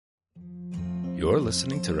You're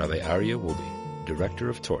listening to Rabbi Aryeh Wolbe, Director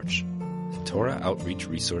of Torch, the Torah Outreach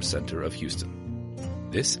Resource Center of Houston.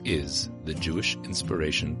 This is the Jewish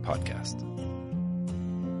Inspiration Podcast.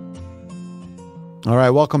 All right,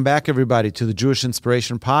 welcome back, everybody, to the Jewish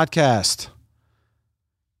Inspiration Podcast.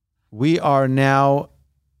 We are now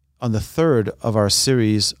on the third of our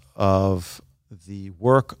series of the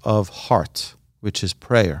work of heart, which is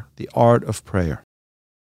prayer, the art of prayer.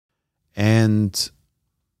 And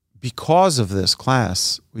because of this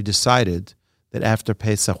class, we decided that after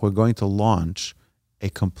Pesach, we're going to launch a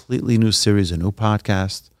completely new series, a new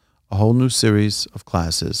podcast, a whole new series of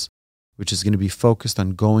classes, which is going to be focused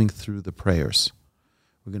on going through the prayers.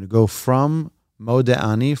 We're going to go from Modeh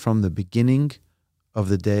Ani, from the beginning of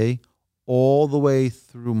the day, all the way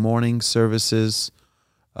through morning services,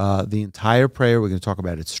 the entire prayer. We're going to talk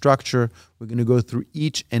about its structure. We're going to go through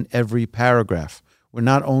each and every paragraph. We're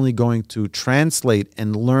not only going to translate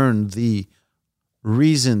and learn the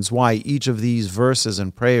reasons why each of these verses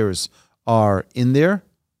and prayers are in there,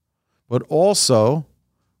 but also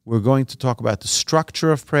we're going to talk about the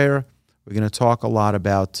structure of prayer. We're going to talk a lot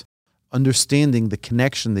about understanding the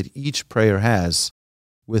connection that each prayer has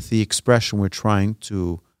with the expression we're trying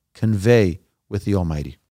to convey with the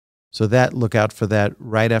Almighty. So that, look out for that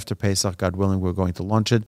right after Pesach, God willing, we're going to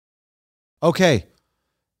launch it. Okay.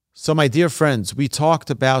 So, my dear friends, we talked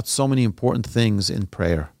about so many important things in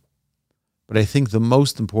prayer, but I think the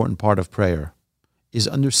most important part of prayer is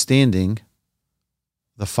understanding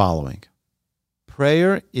the following.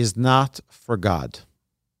 Prayer is not for God.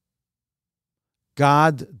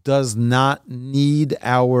 God does not need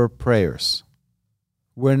our prayers.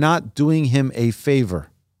 We're not doing him a favor.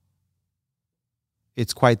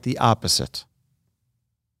 It's quite the opposite.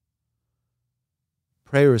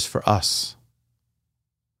 Prayer is for us.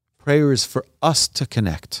 Prayer is for us to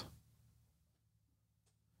connect.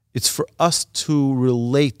 It's for us to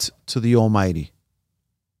relate to the Almighty.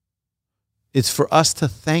 It's for us to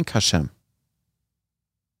thank Hashem.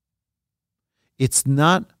 It's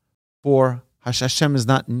not for Hashem is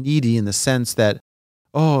not needy in the sense that,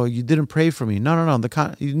 oh, you didn't pray for me. No.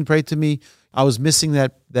 You didn't pray to me. I was missing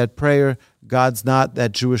that prayer. God's not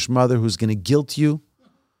that Jewish mother who's going to guilt you.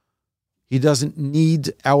 He doesn't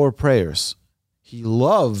need our prayers. He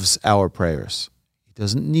loves our prayers. He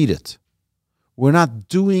doesn't need it. We're not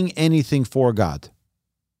doing anything for God.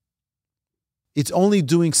 It's only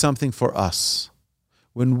doing something for us.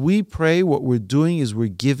 When we pray, what we're doing is we're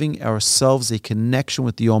giving ourselves a connection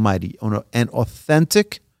with the Almighty, an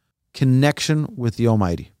authentic connection with the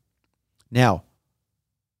Almighty. Now,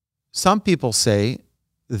 some people say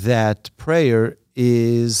that prayer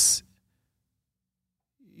is,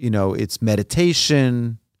 it's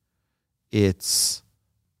meditation, it's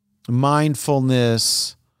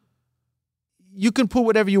mindfulness. You can put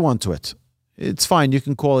whatever you want to it. It's fine. You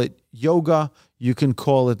can call it yoga. You can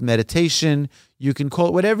call it meditation. You can call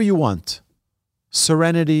it whatever you want.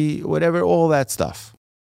 Serenity, whatever, all that stuff.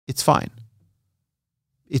 It's fine.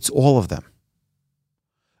 It's all of them.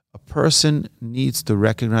 A person needs to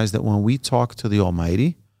recognize that when we talk to the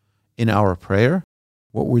Almighty in our prayer,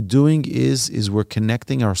 what we're doing is we're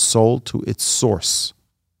connecting our soul to its source.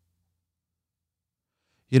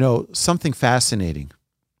 Something fascinating.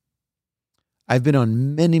 I've been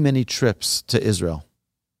on many, many trips to Israel.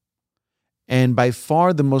 And by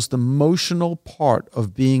far the most emotional part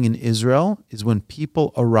of being in Israel is when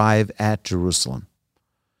people arrive at Jerusalem.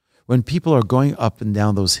 When people are going up and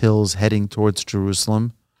down those hills heading towards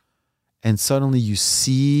Jerusalem, and suddenly you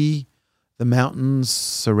see the mountains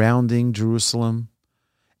surrounding Jerusalem,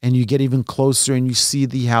 and you get even closer and you see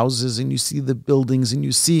the houses and you see the buildings and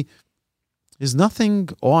you see... There's nothing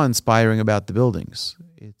awe-inspiring about the buildings.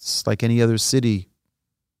 It's like any other city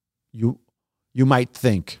you might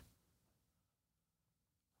think.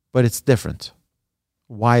 But it's different.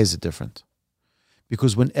 Why is it different?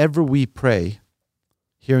 Because whenever we pray,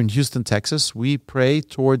 here in Houston, Texas, we pray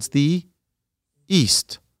towards the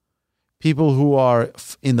east. People who are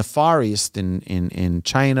in the Far East, in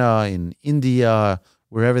China, in India,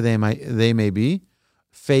 wherever they may be,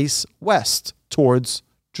 face west towards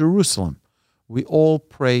Jerusalem. We all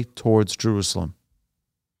pray towards Jerusalem.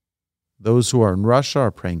 Those who are in Russia are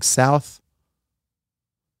praying south.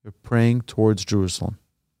 They're praying towards Jerusalem.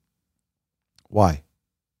 Why?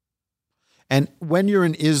 And when you're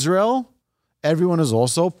in Israel, everyone is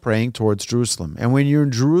also praying towards Jerusalem. And when you're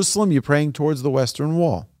in Jerusalem, you're praying towards the Western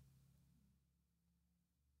Wall.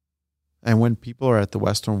 And when people are at the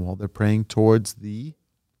Western Wall, they're praying towards the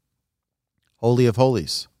Holy of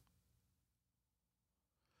Holies.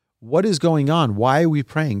 What is going on? Why are we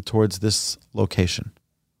praying towards this location?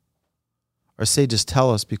 Our sages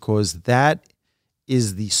tell us because that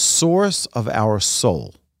is the source of our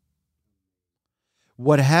soul.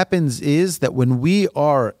 What happens is that when we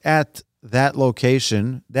are at that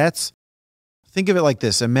location, think of it like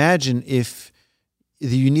this. Imagine if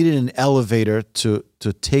you needed an elevator to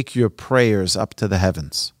take your prayers up to the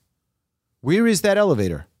heavens. Where is that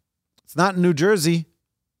elevator? It's not in New Jersey.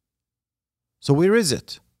 So where is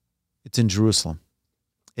it? It's in Jerusalem.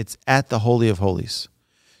 It's at the Holy of Holies.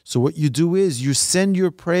 So what you do is you send your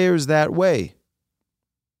prayers that way.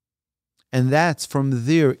 And that's from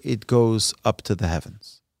there it goes up to the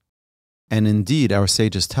heavens. And indeed, our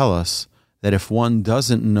sages tell us that if one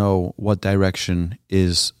doesn't know what direction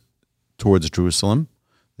is towards Jerusalem,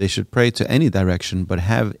 they should pray to any direction, but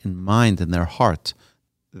have in mind in their heart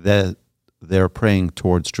that they're praying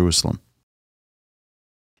towards Jerusalem.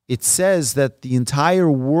 It says that the entire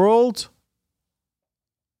world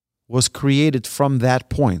was created from that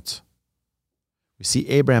point. We see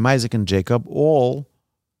Abraham, Isaac, and Jacob all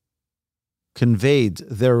conveyed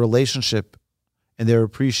their relationship and their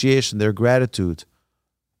appreciation, their gratitude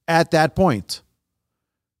at that point.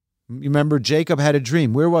 You remember Jacob had a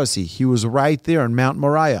dream. Where was he? He was right there on Mount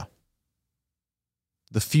Moriah,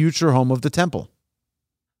 the future home of the temple.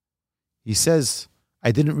 He says,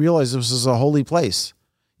 I didn't realize this was a holy place.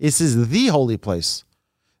 This is the holy place.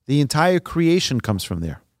 The entire creation comes from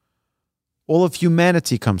there. All of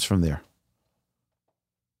humanity comes from there.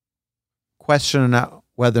 Question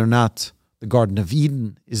whether or not the Garden of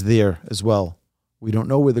Eden is there as well. We don't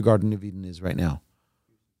know where the Garden of Eden is right now.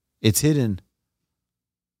 It's hidden.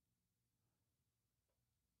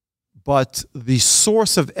 But the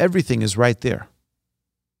source of everything is right there.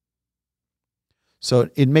 So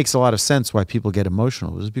it makes a lot of sense why people get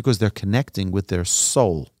emotional. It's because they're connecting with their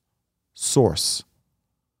soul source.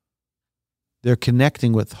 They're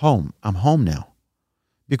connecting with home. I'm home now.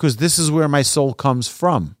 Because this is where my soul comes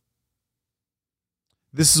from.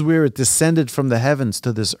 This is where it descended from the heavens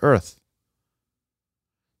to this earth.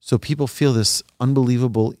 So people feel this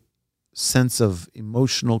unbelievable sense of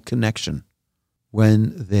emotional connection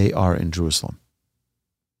when they are in Jerusalem.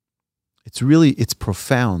 It's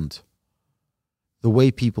profound the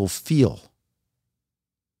way people feel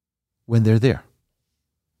when they're there.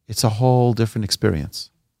 It's a whole different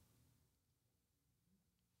experience.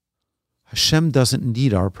 Hashem doesn't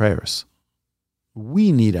need our prayers.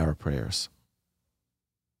 We need our prayers.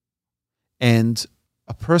 And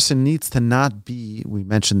a person needs to not be, we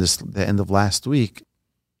mentioned this at the end of last week,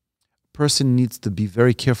 a person needs to be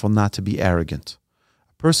very careful not to be arrogant.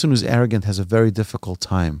 A person who's arrogant has a very difficult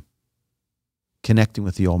time connecting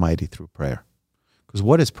with the Almighty through prayer. Because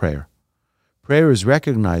what is prayer? Prayer is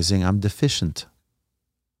recognizing I'm deficient.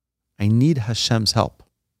 I need Hashem's help.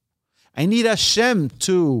 I need Hashem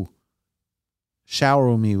to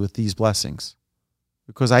shower me with these blessings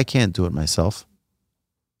because I can't do it myself.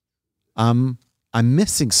 I'm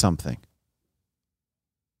missing something.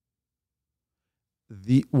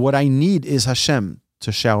 What I need is Hashem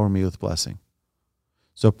to shower me with blessing.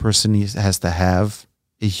 So a person has to have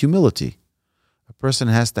a humility. A person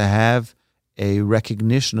has to have a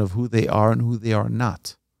recognition of who they are and who they are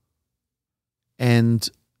not. And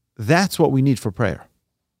that's what we need for prayer.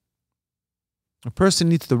 A person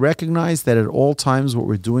needs to recognize that at all times what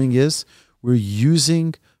we're doing is we're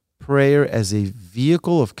using prayer as a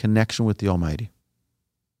vehicle of connection with the Almighty.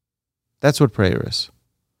 That's what prayer is.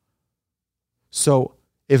 So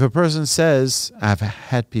if a person says, I've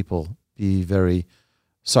had people be very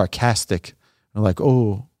sarcastic, and like,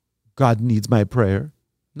 oh, God needs my prayer.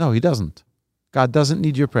 No, he doesn't. God doesn't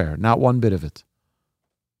need your prayer, not one bit of it.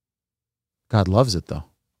 God loves it though.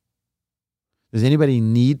 Does anybody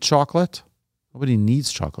need chocolate? Nobody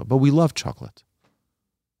needs chocolate, but we love chocolate.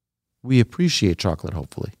 We appreciate chocolate,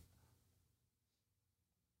 hopefully.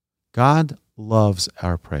 God loves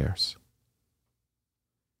our prayers.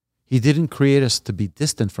 He didn't create us to be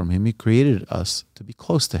distant from Him. He created us to be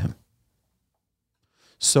close to Him.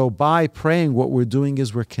 So by praying, what we're doing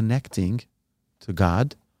is we're connecting to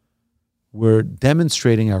God. We're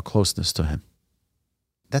demonstrating our closeness to Him.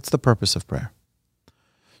 That's the purpose of prayer.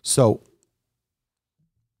 So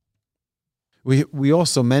we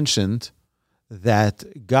also mentioned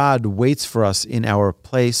that God waits for us in our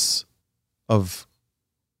place of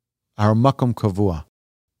our makom kavua,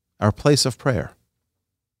 our place of prayer,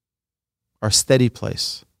 our steady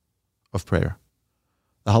place of prayer.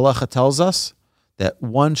 The halacha tells us that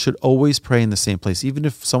one should always pray in the same place, even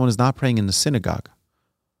if someone is not praying in the synagogue.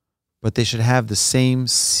 But they should have the same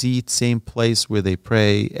seat, same place where they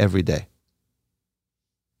pray every day.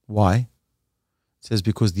 Why? It says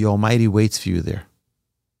because the Almighty waits for you there.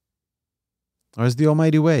 Or does the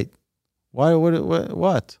Almighty wait? Why?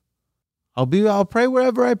 What? I'll pray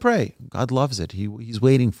wherever I pray. God loves it. He's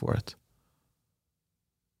waiting for it.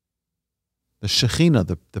 The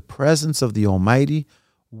Shekhinah, the presence of the Almighty,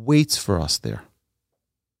 waits for us there.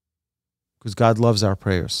 Because God loves our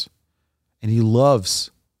prayers. And He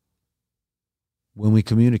loves when we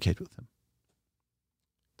communicate with Him.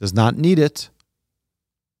 Does not need it,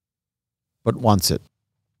 but wants it.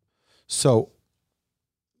 So,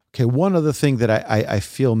 okay, one other thing that I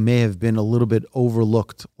feel may have been a little bit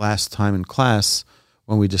overlooked last time in class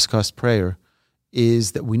when we discussed prayer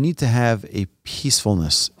is that we need to have a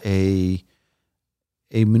peacefulness, a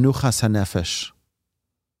menuchas hanefesh,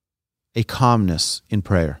 a calmness in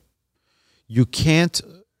prayer. You can't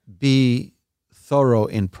be thorough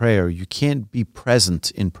in prayer. You can't be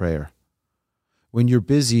present in prayer when you're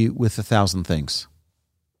busy with 1,000 things.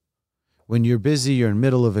 When you're busy, you're in the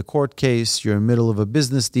middle of a court case, you're in the middle of a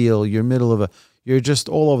business deal, you're just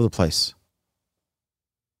all over the place.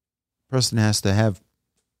 A person has to have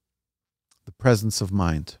the presence of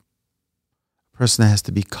mind. A person has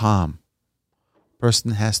to be calm. A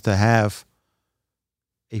person has to have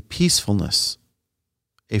a peacefulness,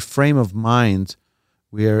 a frame of mind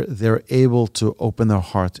where they're able to open their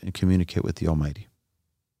heart and communicate with the Almighty.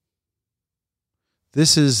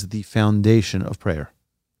 This is the foundation of prayer.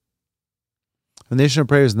 Foundation of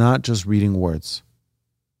prayer is not just reading words.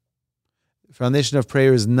 The foundation of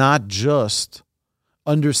prayer is not just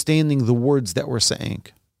understanding the words that we're saying.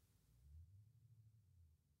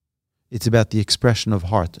 It's about the expression of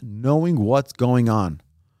heart, knowing what's going on.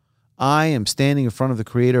 I am standing in front of the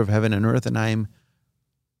Creator of heaven and earth, and I am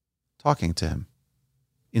talking to Him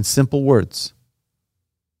in simple words.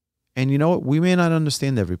 And you know what? We may not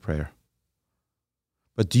understand every prayer.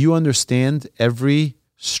 But do you understand every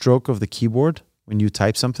stroke of the keyboard when you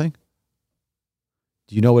type something?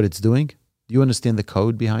 Do you know what it's doing? Do you understand the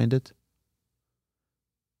code behind it?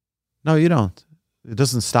 No, you don't. It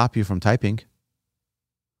doesn't stop you from typing.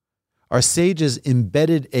 Our sages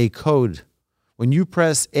embedded a code. When you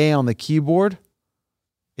press A on the keyboard,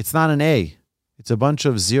 it's not an A. It's a bunch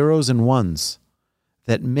of zeros and ones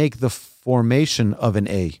that make the formation of an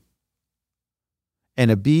A.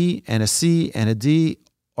 And a B and a C and a D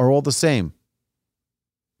are all the same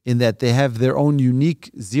in that they have their own unique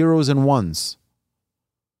zeros and ones.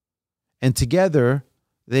 And together,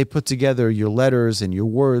 they put together your letters and your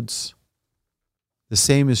words. The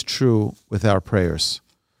same is true with our prayers.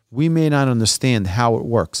 We may not understand how it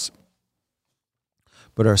works,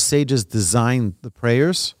 but our sages designed the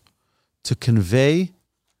prayers to convey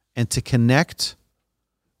and to connect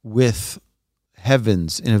with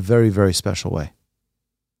heavens in a very, very special way.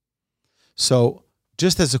 So,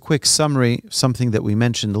 just as a quick summary, something that we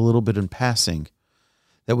mentioned a little bit in passing,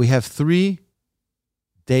 that we have 3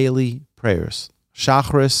 daily prayers.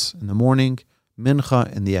 Shachris in the morning,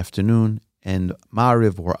 Mincha in the afternoon, and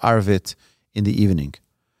Ma'ariv or Arvit in the evening.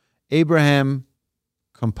 Abraham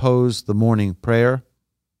composed the morning prayer,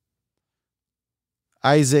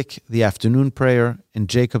 Isaac the afternoon prayer, and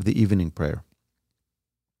Jacob the evening prayer.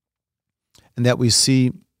 And that we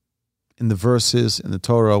see in the verses in the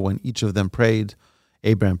Torah when each of them prayed.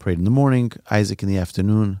 Abraham prayed in the morning, Isaac in the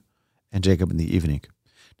afternoon, and Jacob in the evening.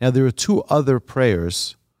 Now there are 2 other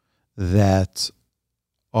prayers that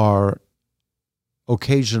are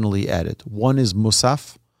occasionally added. One is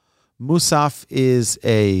Musaf. Musaf is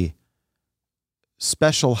a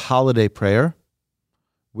special holiday prayer,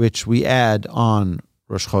 which we add on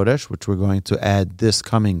Rosh Chodesh, which we're going to add this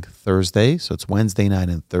coming Thursday. So it's Wednesday night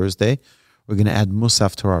and Thursday. We're going to add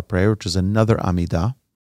Musaf to our prayer, which is another Amidah.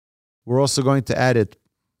 We're also going to add it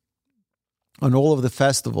on all of the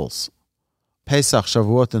festivals, Pesach,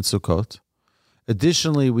 Shavuot, and Sukkot.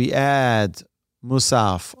 Additionally, we add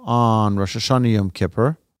Musaf on Rosh Hashanah, Yom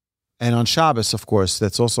Kippur, and on Shabbos, of course.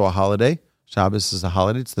 That's also a holiday. Shabbos is a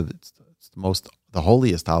holiday. It's the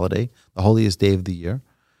holiest holiday, the holiest day of the year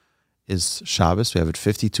is Shabbos. We have it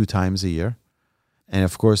 52 times a year. And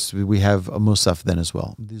of course, we have a Musaf then as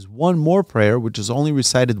well. There's one more prayer, which is only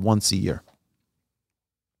recited once a year.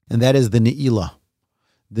 And that is the Ne'ilah.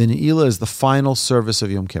 The Ne'ilah is the final service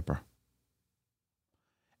of Yom Kippur.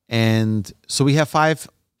 And so we have 5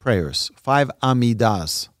 prayers, 5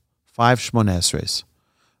 Amidas, 5 Shmoneh Esreis.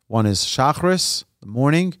 One is Shachris, the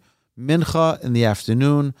morning, Mincha in the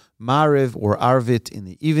afternoon, Ma'ariv or Arvit in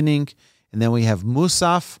the evening, and then we have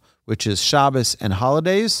Musaf, which is Shabbos and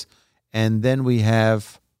holidays, and then we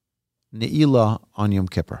have Ne'ilah on Yom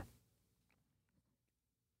Kippur.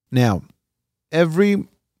 Now, every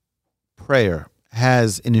prayer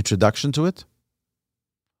has an introduction to it.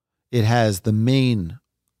 It has the main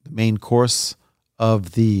course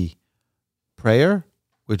of the prayer,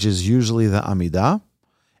 which is usually the Amidah.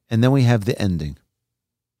 and then we have the ending.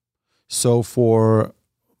 So for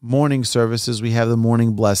morning services, we have the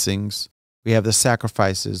morning blessings, we have the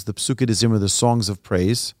sacrifices, the Psukei D'Zimra, the songs of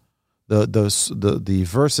praise, the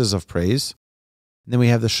verses of praise. And then we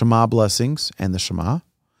have the Shema blessings and the Shema.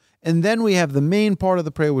 And then we have the main part of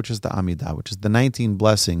the prayer, which is the Amidah, which is the 19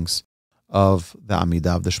 blessings of the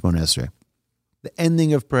Amidah, of the Shemona Esrei. The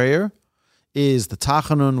ending of prayer is the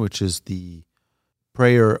Tachanun, which is the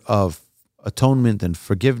prayer of atonement and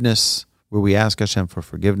forgiveness, where we ask Hashem for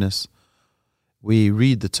forgiveness. We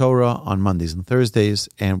read the Torah on Mondays and Thursdays,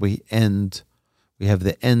 and we have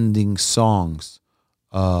the ending songs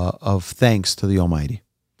of thanks to the Almighty.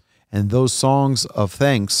 And those songs of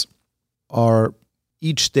thanks are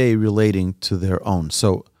each day relating to their own.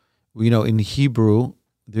 So, in Hebrew,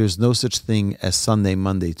 there's no such thing as Sunday,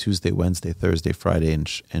 Monday, Tuesday, Wednesday, Thursday, Friday,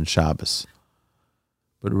 and Shabbos.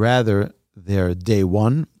 But rather, they're day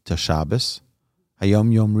one to Shabbos.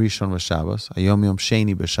 Hayom Yom Rishon v'Shabbos. Hayom Yom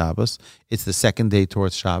Sheni b'Shabbos. It's the second day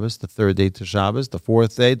towards Shabbos, the third day to Shabbos, the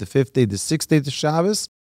fourth day, the fifth day, the sixth day to Shabbos,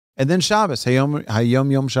 and then Shabbos.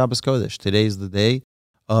 Hayom Yom Shabbos Kodesh. Today is the day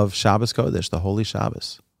of Shabbos Kodesh, the Holy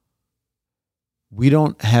Shabbos. We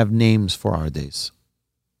don't have names for our days.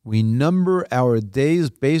 We number our days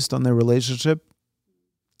based on their relationship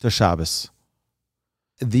to Shabbos.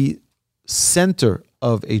 The center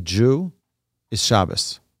of a Jew is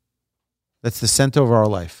Shabbos. That's the center of our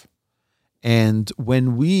life. And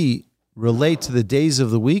when we relate to the days of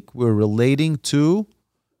the week, we're relating to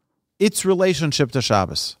its relationship to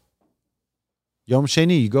Shabbos. Yom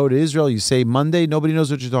Sheni, you go to Israel, you say Monday, nobody knows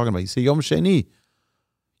what you're talking about. You say Yom Sheni.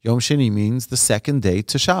 Yom Sheni means the second day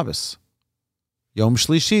to Shabbos. Yom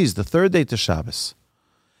Shlishi is the third day to Shabbos.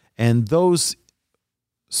 And those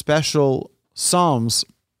special psalms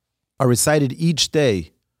are recited each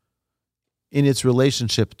day in its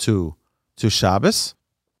relationship to Shabbos.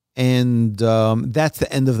 And that's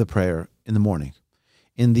the end of the prayer in the morning.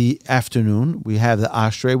 In the afternoon, we have the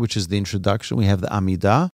Ashrei, which is the introduction. We have the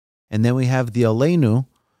Amidah. And then we have the Aleinu,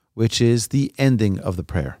 which is the ending of the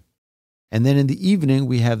prayer. And then in the evening,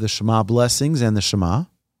 we have the Shema blessings and the Shema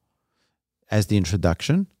as the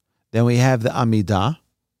introduction. Then we have the Amidah,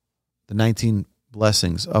 the 19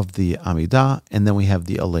 blessings of the Amidah, and then we have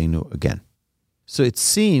the Aleinu again. So it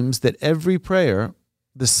seems that every prayer,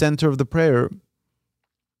 the center of the prayer,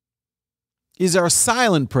 is our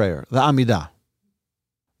silent prayer, the Amidah.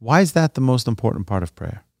 Why is that the most important part of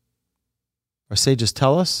prayer? Our sages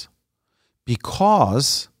tell us,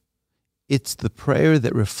 because it's the prayer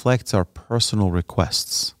that reflects our personal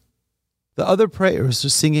requests. The other prayers are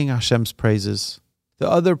singing Hashem's praises. The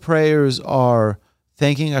other prayers are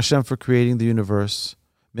thanking Hashem for creating the universe.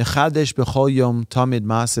 Mechadesh b'chol yom tamid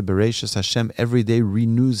maaseh bereishis. Hashem every day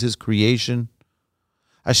renews His creation.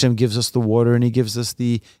 Hashem gives us the water, and He gives us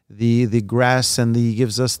the grass, and He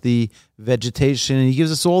gives us the vegetation, and He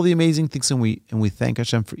gives us all the amazing things, and we thank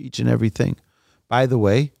Hashem for each and everything. By the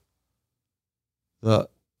way, the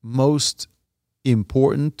most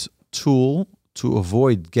important tool to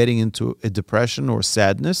avoid getting into a depression or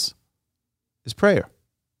sadness is prayer.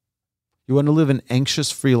 You want to live an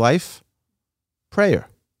anxious-free life? Prayer.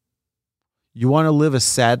 You want to live a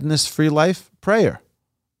sadness-free life? Prayer.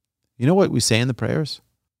 You know what we say in the prayers?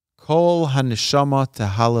 Kol haneshama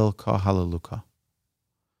tehalel ka haleluka.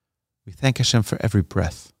 We thank Hashem for every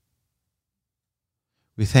breath.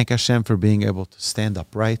 We thank Hashem for being able to stand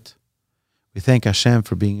upright. We thank Hashem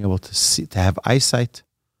for being able to see, to have eyesight.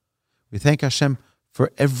 We thank Hashem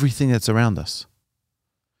for everything that's around us.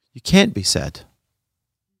 You can't be sad.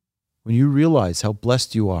 When you realize how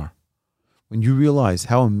blessed you are, when you realize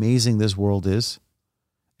how amazing this world is,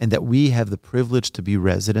 and that we have the privilege to be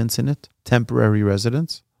residents in it, temporary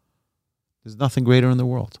residents, there's nothing greater in the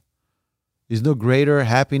world. There's no greater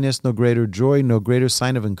happiness, no greater joy, no greater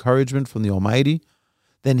sign of encouragement from the Almighty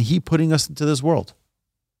than He putting us into this world.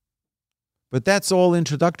 But that's all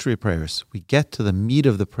introductory prayers. We get to the meat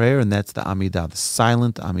of the prayer, and that's the Amidah, the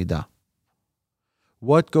silent Amidah.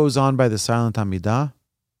 What goes on by the silent Amidah?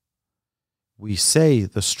 We say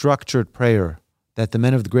the structured prayer that the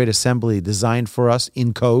men of the Great Assembly designed for us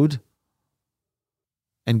in code.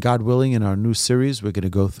 And God willing, in our new series, we're going to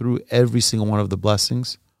go through every single one of the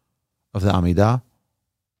blessings of the Amidah.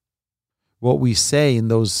 What we say in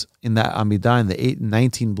that Amidah, in the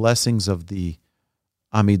 19 blessings of the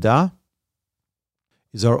Amidah,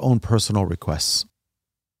 is our own personal requests.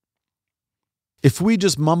 If we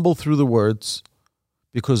just mumble through the words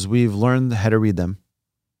because we've learned how to read them,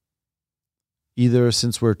 either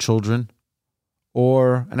since we're children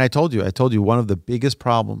or, and I told you, one of the biggest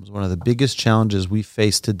problems, one of the biggest challenges we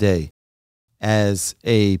face today as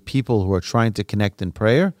a people who are trying to connect in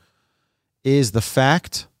prayer is the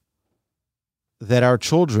fact that our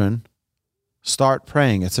children start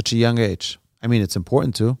praying at such a young age. I mean, it's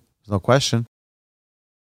important to, there's no question.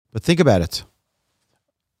 But think about it.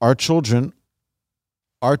 Our children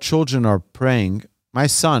are praying. My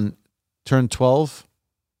son turned 12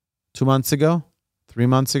 2 months ago, 3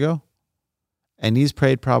 months ago, and he's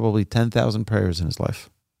prayed probably 10,000 prayers in his life.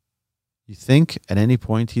 You think at any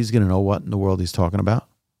point he's going to know what in the world he's talking about?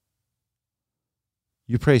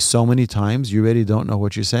 You pray so many times, you really don't know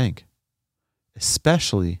what you're saying.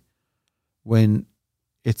 Especially when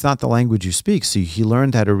it's not the language you speak. So he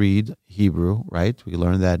learned how to read Hebrew, right? We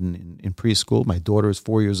learned that in preschool. My daughter is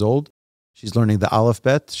 4 years old. She's learning the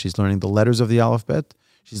alphabet. She's learning the letters of the alphabet.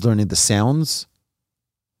 She's learning the sounds,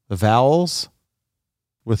 the vowels.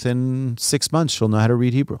 Within 6 months, she'll know how to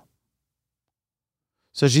read Hebrew.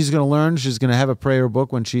 So she's going to learn. She's going to have a prayer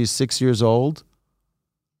book when she's 6 years old.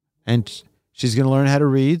 And she's going to learn how to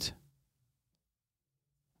read.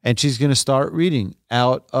 And she's going to start reading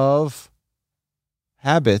out of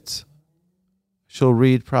habit. She'll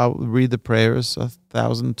read the prayers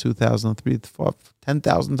 1,000, 2,000, 3,000, 4,000,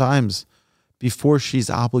 10,000 times before she's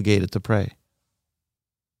obligated to pray.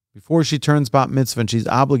 Before she turns bat mitzvah and she's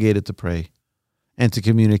obligated to pray and to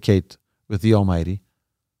communicate with the Almighty.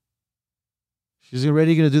 She's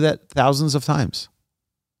already going to do that thousands of times.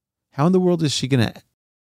 How in the world is she going to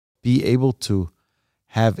be able to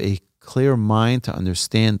have a clear mind to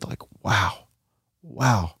understand, like,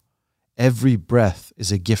 wow, every breath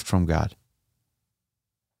is a gift from God?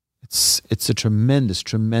 It's a tremendous,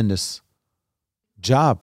 tremendous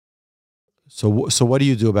job. So what do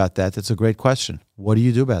you do about that? That's a great question. What do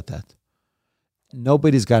you do about that?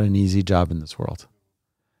 Nobody's got an easy job in this world.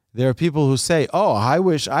 There are people who say, oh, I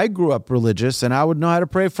wish I grew up religious and I would know how to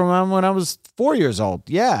pray from when I was 4 years old.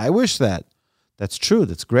 Yeah, I wish that. That's true.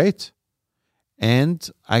 That's great. And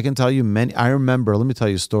I can tell you I remember, let me tell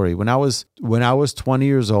you a story. When I was 20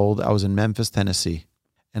 years old, I was in Memphis, Tennessee,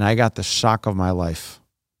 and I got the shock of my life.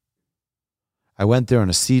 I went there on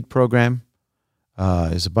a seed program.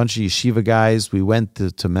 There's a bunch of yeshiva guys. We went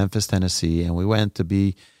to Memphis, Tennessee, and we went to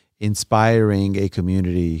be inspiring a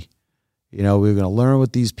community. You know, we were going to learn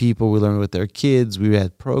with these people. We learned with their kids. We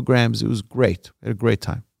had programs. It was great. We had a great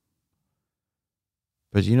time.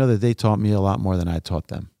 But you know that they taught me a lot more than I taught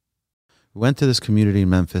them. We went to this community in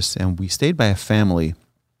Memphis, and we stayed by a family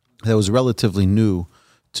that was relatively new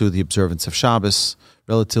to the observance of Shabbos,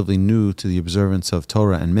 relatively new to the observance of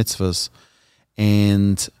Torah and mitzvahs.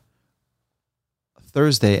 And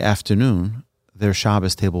Thursday afternoon, their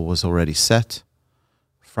Shabbos table was already set.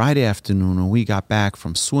 Friday afternoon, when we got back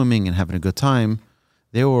from swimming and having a good time,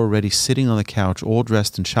 they were already sitting on the couch, all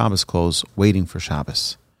dressed in Shabbos clothes, waiting for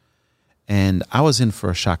Shabbos. And I was in for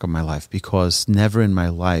a shock of my life, because never in my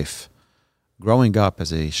life, growing up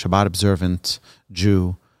as a Shabbat observant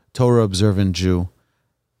Jew, Torah observant Jew,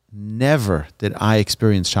 never did I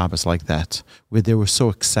experience Shabbos like that, where they were so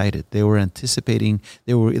excited. They were anticipating,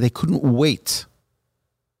 they couldn't wait.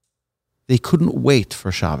 They couldn't wait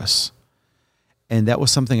for Shabbos. And that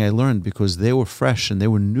was something I learned because they were fresh and they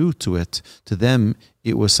were new to it. To them,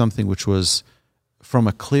 it was something which was from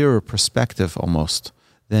a clearer perspective almost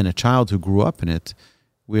than a child who grew up in it,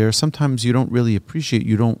 where sometimes you don't really appreciate,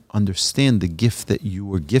 you don't understand the gift that you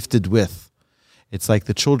were gifted with. It's like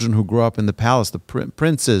the children who grow up in the palace, the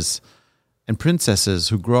princes and princesses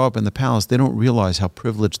who grow up in the palace, they don't realize how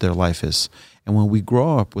privileged their life is. And when we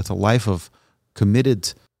grow up with a life of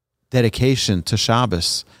committed dedication to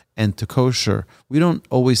Shabbos and to kosher, we don't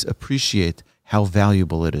always appreciate how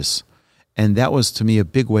valuable it is. And that was, to me, a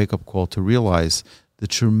big wake-up call to realize the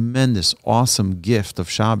tremendous, awesome gift of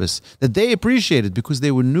Shabbos that they appreciated because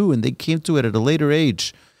they were new and they came to it at a later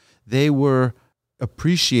age. They were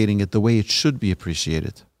appreciating it the way it should be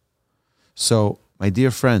appreciated. So, my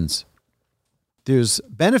dear friends, there's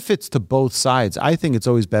benefits to both sides. I think it's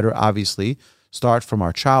always better, obviously, start from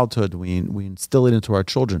our childhood. We instill it into our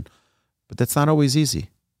children. But that's not always easy.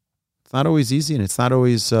 It's not always easy, and it's not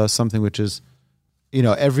always something which is,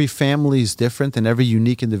 every family is different, and every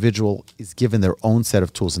unique individual is given their own set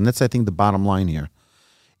of tools. And that's, I think, the bottom line here,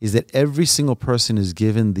 is that every single person is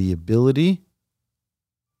given the ability,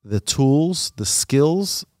 the tools, the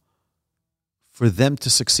skills for them to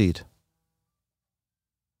succeed.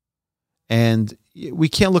 And we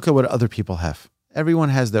can't look at what other people have. Everyone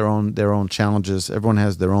has their own challenges. Everyone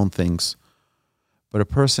has their own things. But a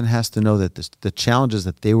person has to know that the challenges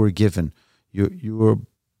that they were given, you were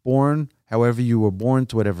born, however you were born,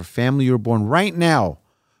 to whatever family you were born, right now,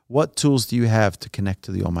 what tools do you have to connect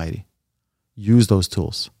to the Almighty? Use those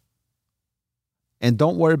tools. And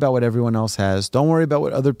don't worry about what everyone else has. Don't worry about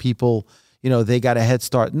what other people, they got a head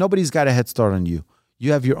start. Nobody's got a head start on you.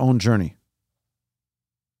 You have your own journey.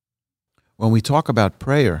 When we talk about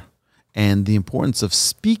prayer and the importance of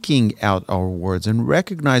speaking out our words and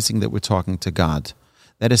recognizing that we're talking to God,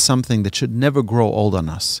 that is something that should never grow old on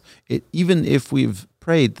us. Even if we've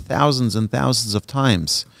prayed thousands and thousands of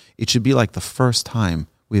times, it should be like the first time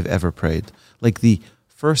we've ever prayed. Like the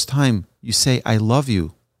first time you say, I love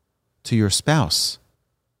you to your spouse.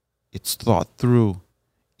 It's thought through.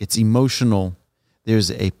 It's emotional. There's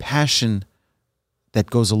a passion that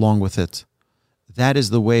goes along with it. That is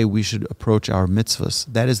the way we should approach our mitzvahs.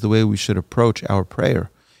 That is the way we should approach our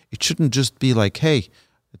prayer. It shouldn't just be like, hey,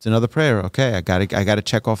 it's another prayer. Okay, I got to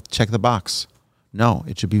check the box. No,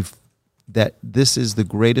 it should be that this is the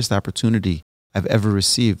greatest opportunity I've ever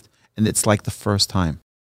received, and it's like the first time.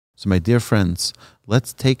 So my dear friends,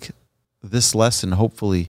 let's take this lesson,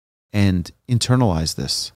 hopefully, and internalize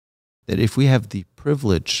this. That if we have the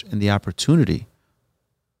privilege and the opportunity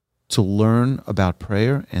to learn about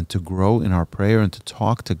prayer and to grow in our prayer and to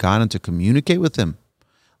talk to God and to communicate with Him,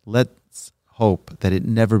 let's hope that it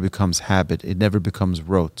never becomes habit, it never becomes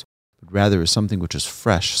rote, but rather is something which is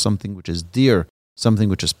fresh, something which is dear, something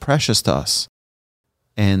which is precious to us,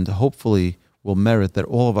 and hopefully will merit that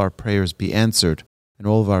all of our prayers be answered and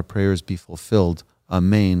all of our prayers be fulfilled.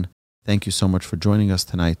 Amen. Thank you so much for joining us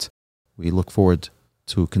tonight. We look forward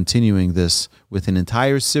to continuing this with an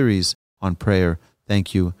entire series on prayer.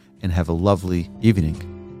 Thank you, and have a lovely evening.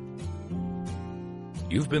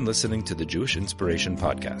 You've been listening to the Jewish Inspiration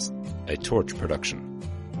Podcast, a Torch production.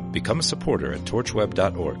 Become a supporter at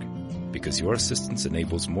torchweb.org because your assistance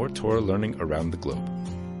enables more Torah learning around the globe.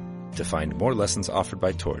 To find more lessons offered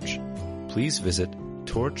by Torch, please visit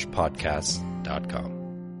torchpodcasts.com.